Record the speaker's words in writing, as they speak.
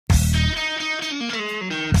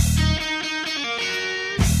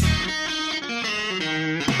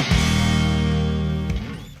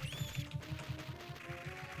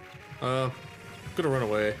gonna run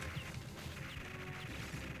away.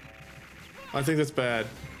 I think that's bad.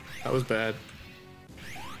 That was bad.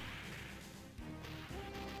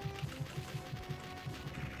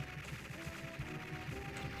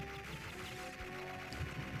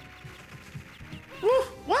 Woo!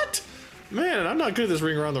 What? Man, I'm not good at this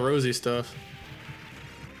ring around the rosy stuff.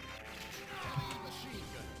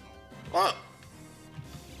 Oh!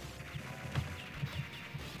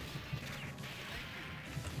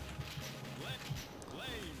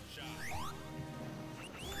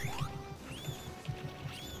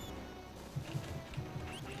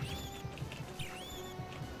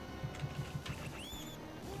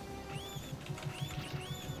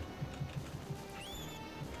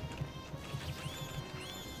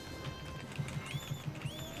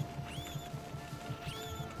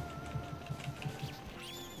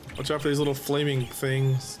 Watch out for these little flaming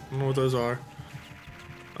things. I don't know what those are.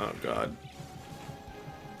 Oh god.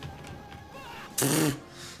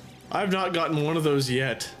 I've not gotten one of those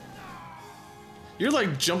yet. You're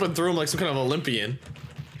like jumping through them like some kind of Olympian.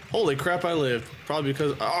 Holy crap, I lived. Probably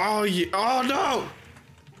because. Oh, yeah. Oh no!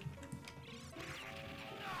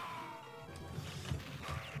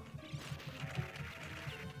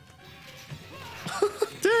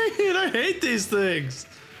 Dang it, I hate these things.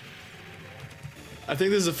 I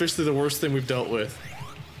think this is officially the worst thing we've dealt with.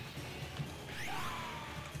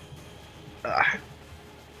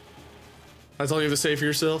 That's all you have to say for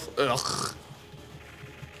yourself? Ugh.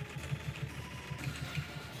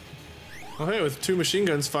 Oh hey, with 2 machine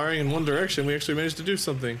guns firing in one direction, we actually managed to do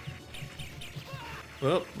something.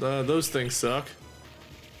 Well, those things suck.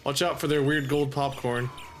 Watch out for their weird gold popcorn.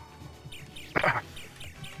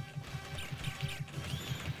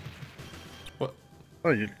 What?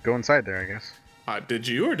 Oh, you go inside there, I guess. Did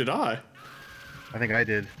you or did I? I think I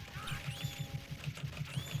did.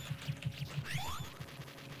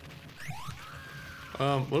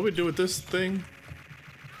 What do we do with this thing?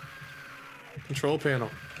 Control panel.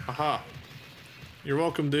 Aha. You're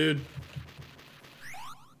welcome, dude.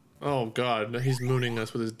 Oh god, he's mooning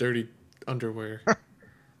us with his dirty underwear.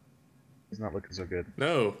 He's not looking so good.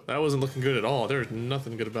 No, that wasn't looking good at all. There's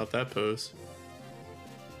nothing good about that pose.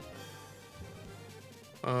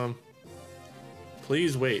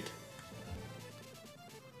 Please wait.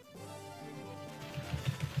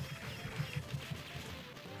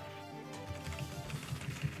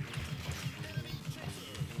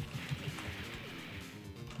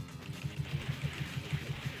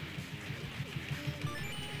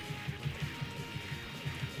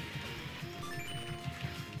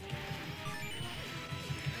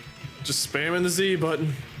 Just spamming the Z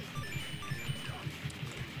button.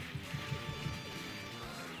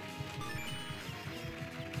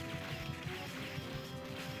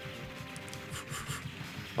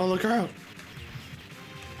 Oh, look out.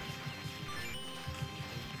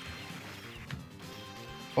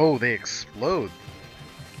 Oh, they explode.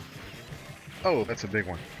 Oh, that's a big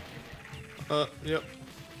one. Yep.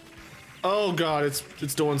 Oh god,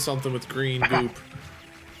 it's doing something with green goop.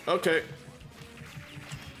 Okay.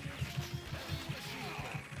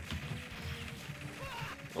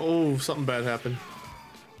 Oh, something bad happened.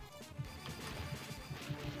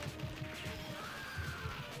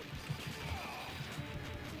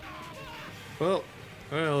 Well,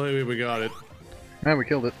 maybe we got it. Yeah, we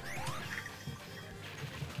killed it.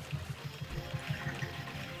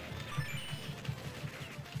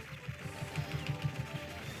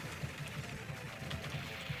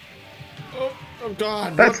 Oh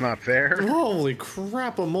god. That's not fair. Holy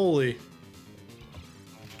crap-a-moly.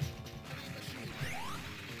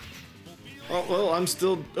 Oh, well, I'm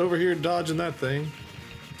still over here dodging that thing.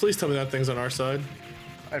 Please tell me that thing's on our side.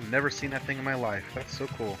 I've never seen that thing in my life. That's so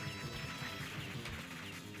cool.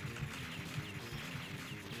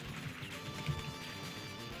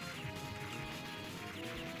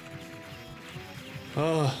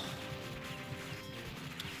 Oh.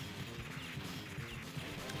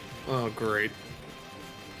 Oh, great.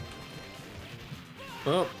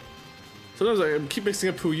 Well, sometimes I keep mixing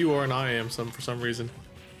up who you are and I am for some reason.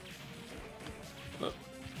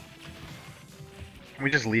 Can we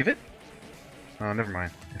just leave it? Oh, never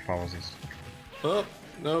mind. It follows us. Oh,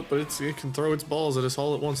 no, but it can throw its balls at us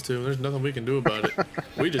all it wants to, and there's nothing we can do about it.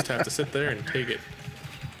 We just have to sit there and take it.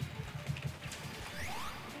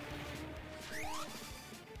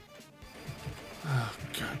 Oh,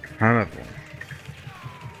 God. Another one.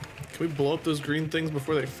 Can we blow up those green things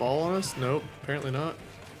before they fall on us? Nope, apparently not.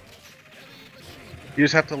 You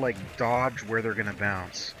just have to, like, dodge where they're gonna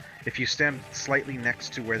bounce. If you stand slightly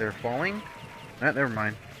next to where they're falling... never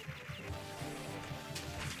mind.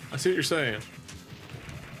 I see what you're saying.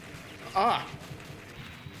 Ah!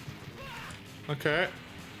 Okay.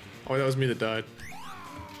 Oh, that was me that died.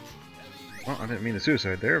 Well, I didn't mean the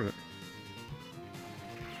suicide there, but...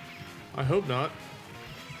 I hope not.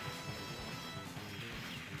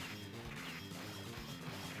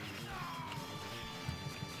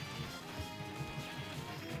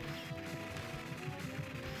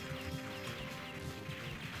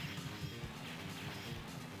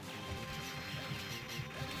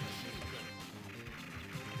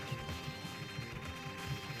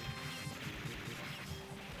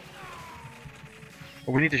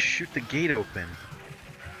 Oh, we need to shoot the gate open.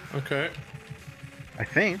 Okay. I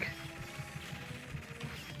think.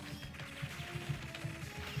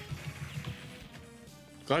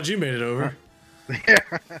 Glad you made it over. Yeah,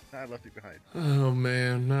 I left it behind. Oh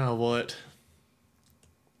man, now what?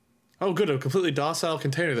 Oh good, a completely docile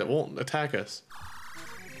container that won't attack us.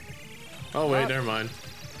 Oh wait, never mind.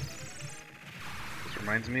 This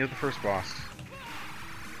reminds me of the first boss.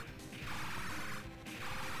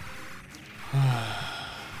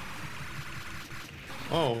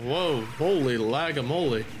 Oh, whoa, holy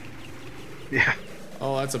lagamole. Yeah.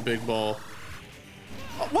 Oh, that's a big ball.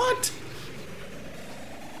 Oh, what?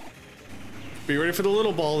 Be ready for the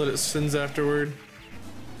little ball that it sends afterward.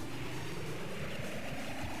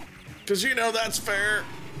 Cause you know that's fair.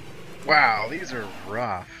 Wow, these are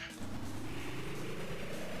rough.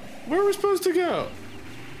 Where are we supposed to go?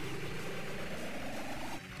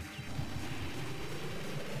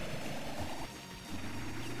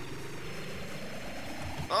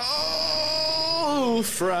 Oh,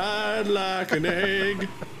 fried like an egg.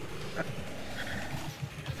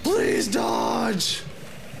 Please dodge.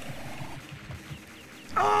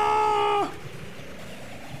 Ah!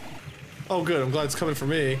 Oh, good. I'm glad it's coming for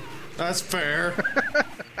me. That's fair.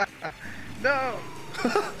 No!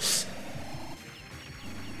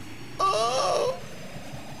 Oh!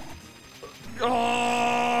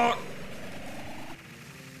 Oh!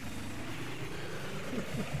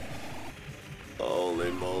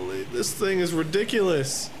 Holy moly, this thing is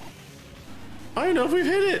ridiculous. I don't know if we've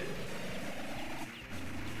hit it.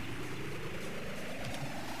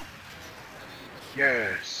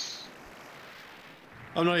 Yes.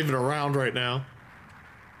 I'm not even around right now.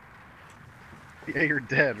 Yeah, you're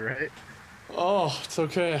dead, right? Oh, it's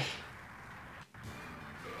okay.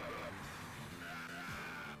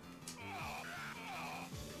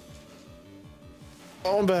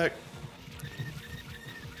 Oh, I'm back.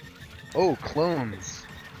 Oh, clones.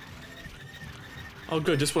 Oh,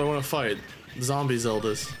 good, just what I want to fight. Zombie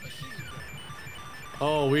Zeldas.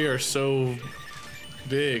 Oh, we are so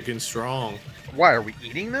big and strong. Why, are we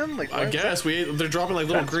eating them? Like, I guess they're dropping like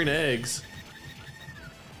little That's- green eggs.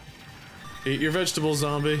 Eat your vegetables,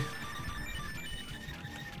 zombie.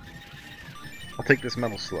 I'll take this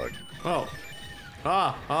metal slug. Oh.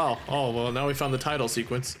 Oh, well, now we found the title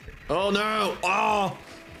sequence. Oh, no! Oh!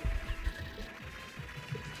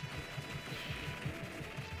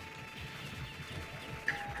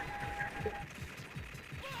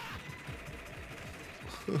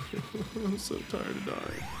 I'm so tired of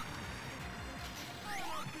dying.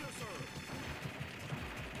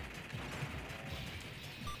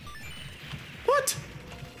 What?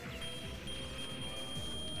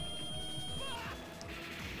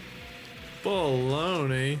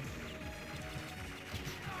 Baloney.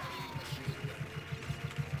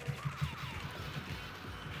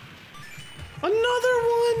 Another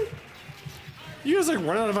one? You guys like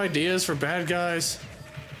run out of ideas for bad guys?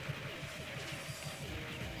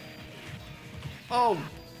 Oh.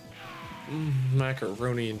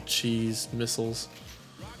 Macaroni and cheese missiles.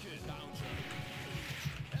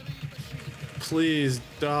 Please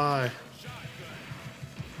die.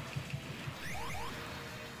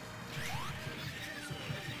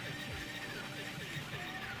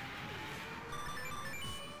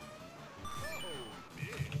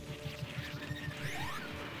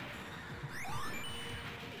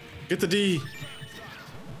 Get the D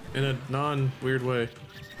in a non-weird way.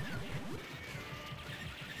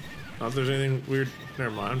 Not if there's anything weird. Never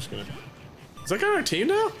mind, I'm just gonna... Is that guy on our team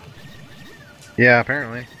now? Yeah,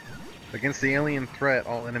 apparently. Against the alien threat,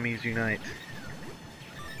 all enemies unite.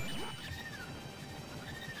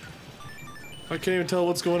 I can't even tell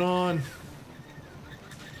what's going on.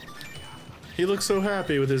 He looks so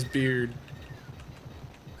happy with his beard.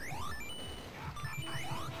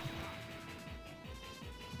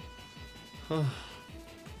 Huh.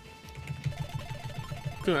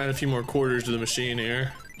 Gonna add a few more quarters to the machine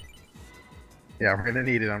here. Yeah, we're gonna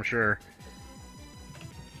need it, I'm sure.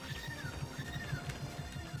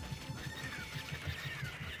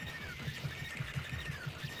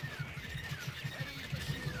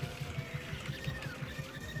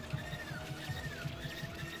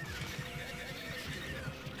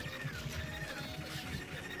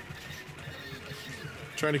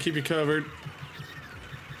 Trying to keep you covered.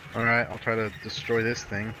 Alright, I'll try to destroy this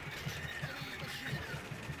thing.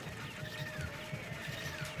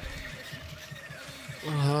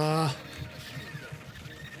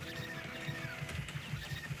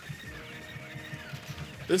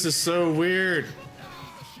 This is so weird.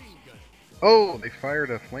 Oh, they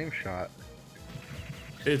fired a flame shot.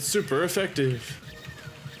 It's super effective.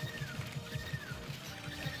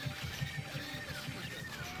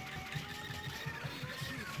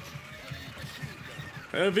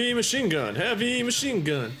 Heavy machine gun, heavy machine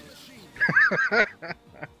gun.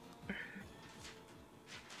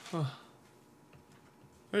 Huh.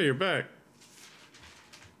 Hey, you're back.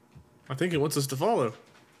 I think it wants us to follow.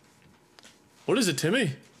 What is it,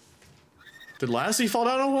 Timmy? Did Lassie fall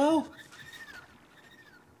down a well?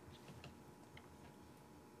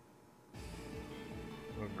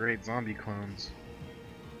 Oh, great zombie clones.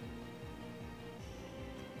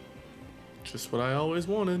 Just what I always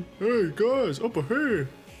wanted. Hey, guys, up ahead.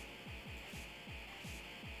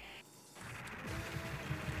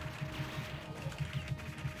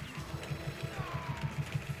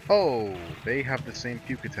 Oh, they have the same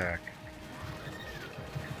puke attack.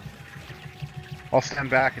 I'll stand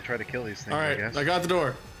back and try to kill these things, All right, I guess. I got the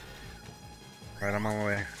door. Right, I'm on my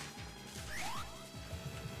way.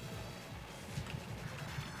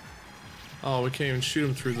 Oh, we can't even shoot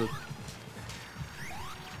him through the...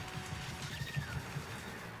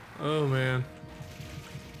 Oh, man.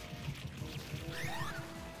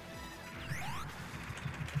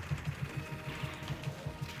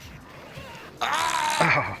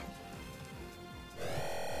 Ah!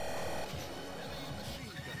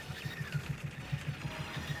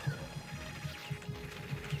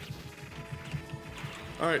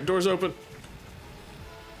 All right, door's open.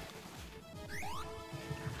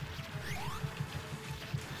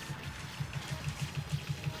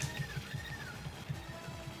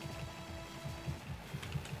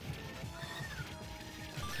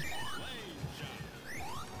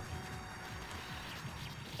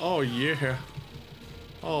 Oh, yeah.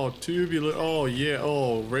 Oh, tubular. Oh, yeah.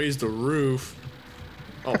 Oh, raise the roof.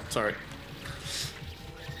 Oh, sorry.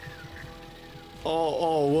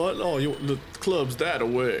 Oh, what? Oh, you the club's that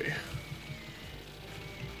away.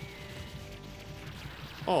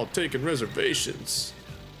 Oh, taking reservations.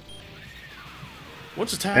 What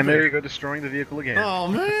just happened? And there you go, destroying the vehicle again. Oh,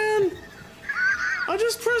 man. I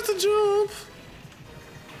just pressed the jump.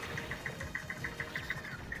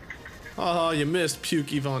 Oh, you missed,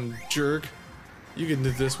 Puke Yvonne jerk. You can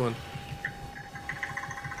do this one.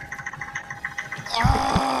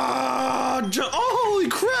 Ah! Oh, holy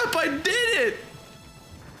crap! I did it!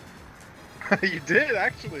 You did,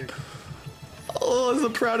 actually. Oh, it's the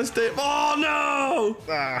proudest day. Oh no!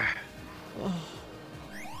 Ah.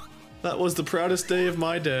 That was the proudest day of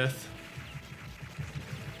my death.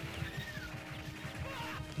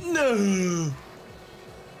 No!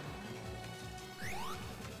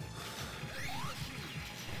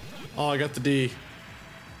 Oh, I got the D.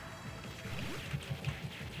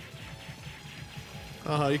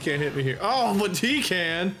 Oh, you can't hit me here. Oh, but he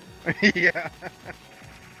can. Yeah.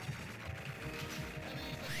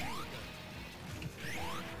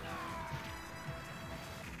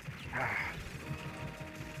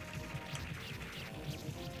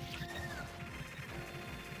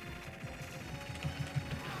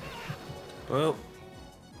 Well.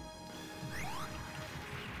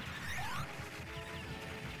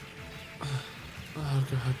 Oh,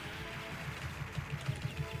 God.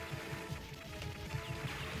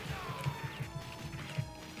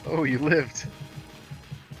 Oh, you lived.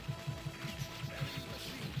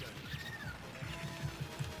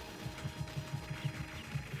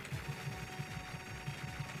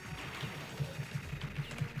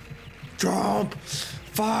 Jump!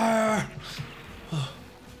 Fire!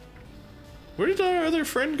 Where did our other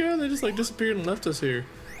friend go? They just like disappeared and left us here.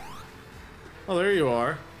 Oh, there you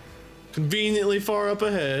are. Conveniently far up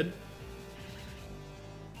ahead.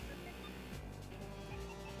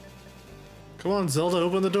 Come on, Zelda,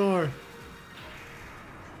 open the door.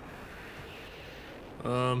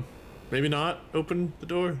 Maybe not open the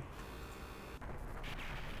door.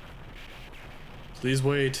 Please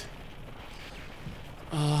wait.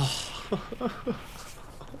 Oh.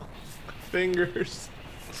 Fingers.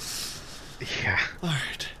 Yeah. All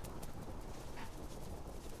right.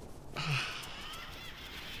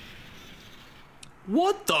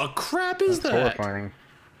 What the crap is That's that? horrifying.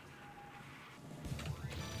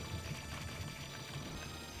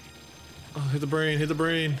 Oh, hit the brain, hit the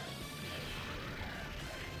brain.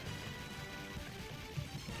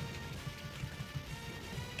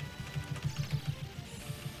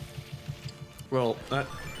 Well, that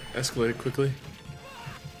escalated quickly.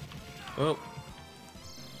 Oh.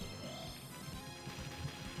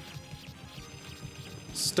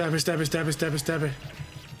 Stabby, stabby, stabby, stabby, stabby.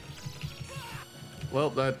 Well,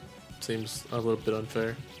 that seems a little bit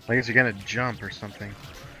unfair. I guess you're gonna jump or something.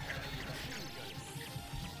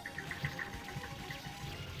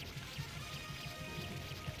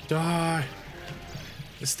 Die.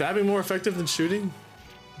 Is stabbing more effective than shooting?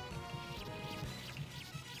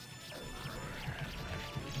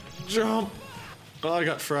 Jump. Oh, I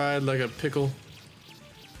got fried like a pickle.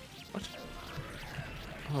 What?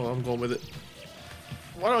 Oh, I'm going with it.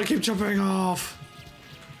 Why do I keep jumping off?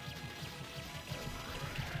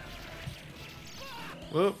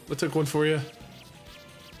 Well, I took one for you.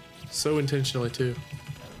 So intentionally, too.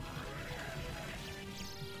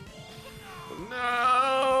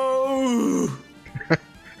 No!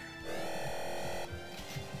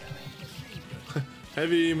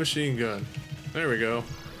 Heavy machine gun. There we go.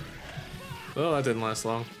 Oh, that didn't last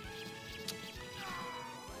long.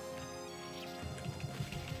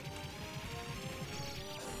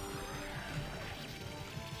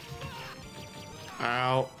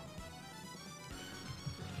 Ow.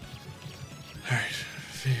 Alright.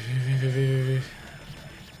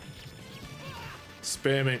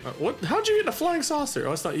 Spamming. What? How'd you get a flying saucer?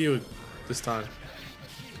 Oh, it's not you this time.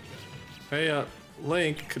 Hey,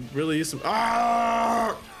 Link could really use some.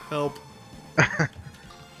 Ah! Help.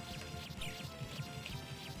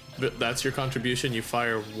 But that's your contribution? You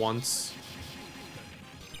fire once?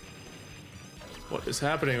 What is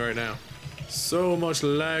happening right now? So much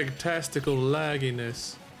lag-tastical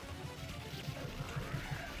lagginess.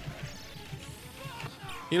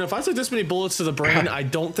 You know, if I took this many bullets to the brain, I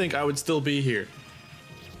don't think I would still be here.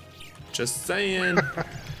 Just saying.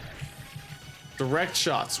 Direct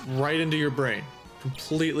shots right into your brain.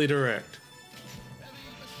 Completely direct.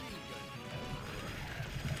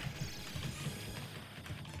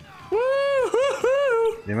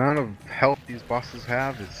 Woo-hoo-hoo! The amount of health these bosses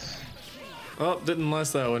have is... Oh, didn't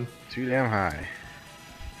last that one. too damn high.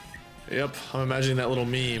 Yep, I'm imagining that little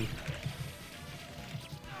meme.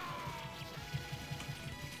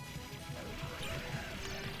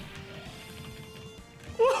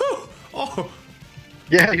 Woohoo! Oh!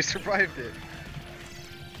 Yeah, you survived it.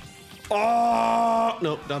 Oh!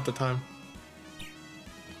 Nope, not the time.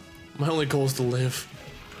 My only goal is to live.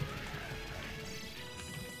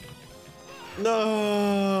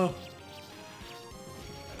 No!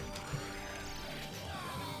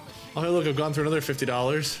 Oh, hey, look, I've gone through another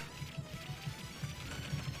 $50.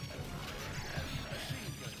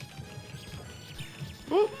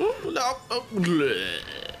 Ooh, ooh, no. Oh, bleh.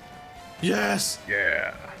 Yes!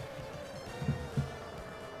 Yeah.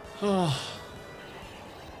 Oh.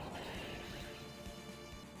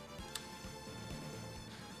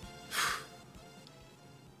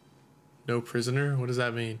 No prisoner? What does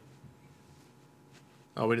that mean?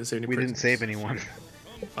 Oh, we didn't save any We prisoners. didn't save anyone.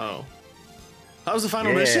 Oh. That was the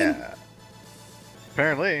final mission?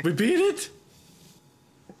 Apparently. We beat it?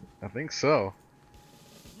 I think so.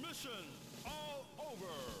 Mission all over.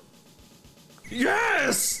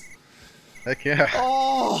 Yes! Heck yeah.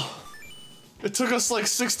 Oh! It took us like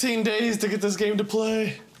 16 days to get this game to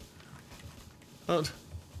play. Oh.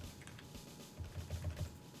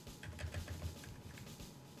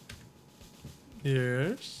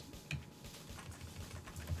 Yes.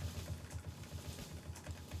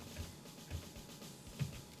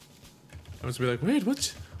 I was gonna be like,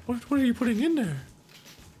 wait, what are you putting in there?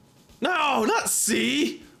 No, not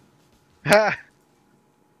C! Ha!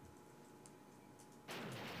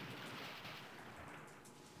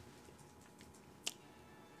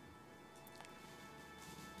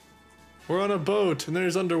 We're on a boat, and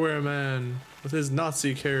there's Underwear Man with his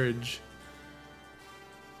Nazi carriage.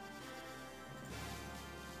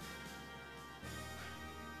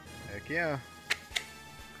 Heck yeah.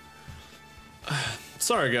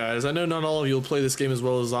 Sorry guys, I know not all of you will play this game as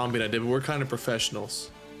well as Zombie and I did, but we're kind of professionals.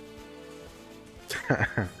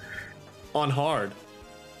 On hard.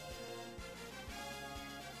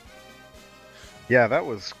 Yeah, that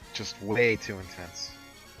was just way too intense.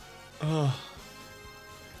 Oh.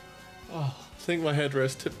 Oh, I think my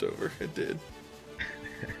headrest tipped over. It did.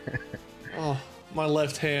 Oh, my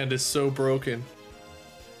left hand is so broken.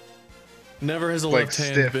 Never has a Like left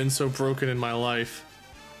hand stiff. been so broken in my life.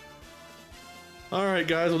 Alright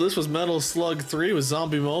guys, well this was Metal Slug 3 with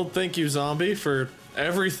Zombie Mode. Thank you, Zombie, for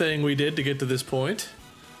everything we did to get to this point.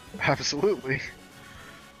 Absolutely.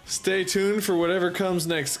 Stay tuned for whatever comes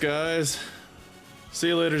next, guys. See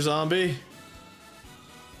you later, Zombie.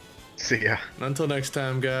 See ya. And until next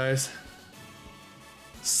time, guys.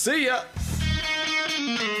 See ya!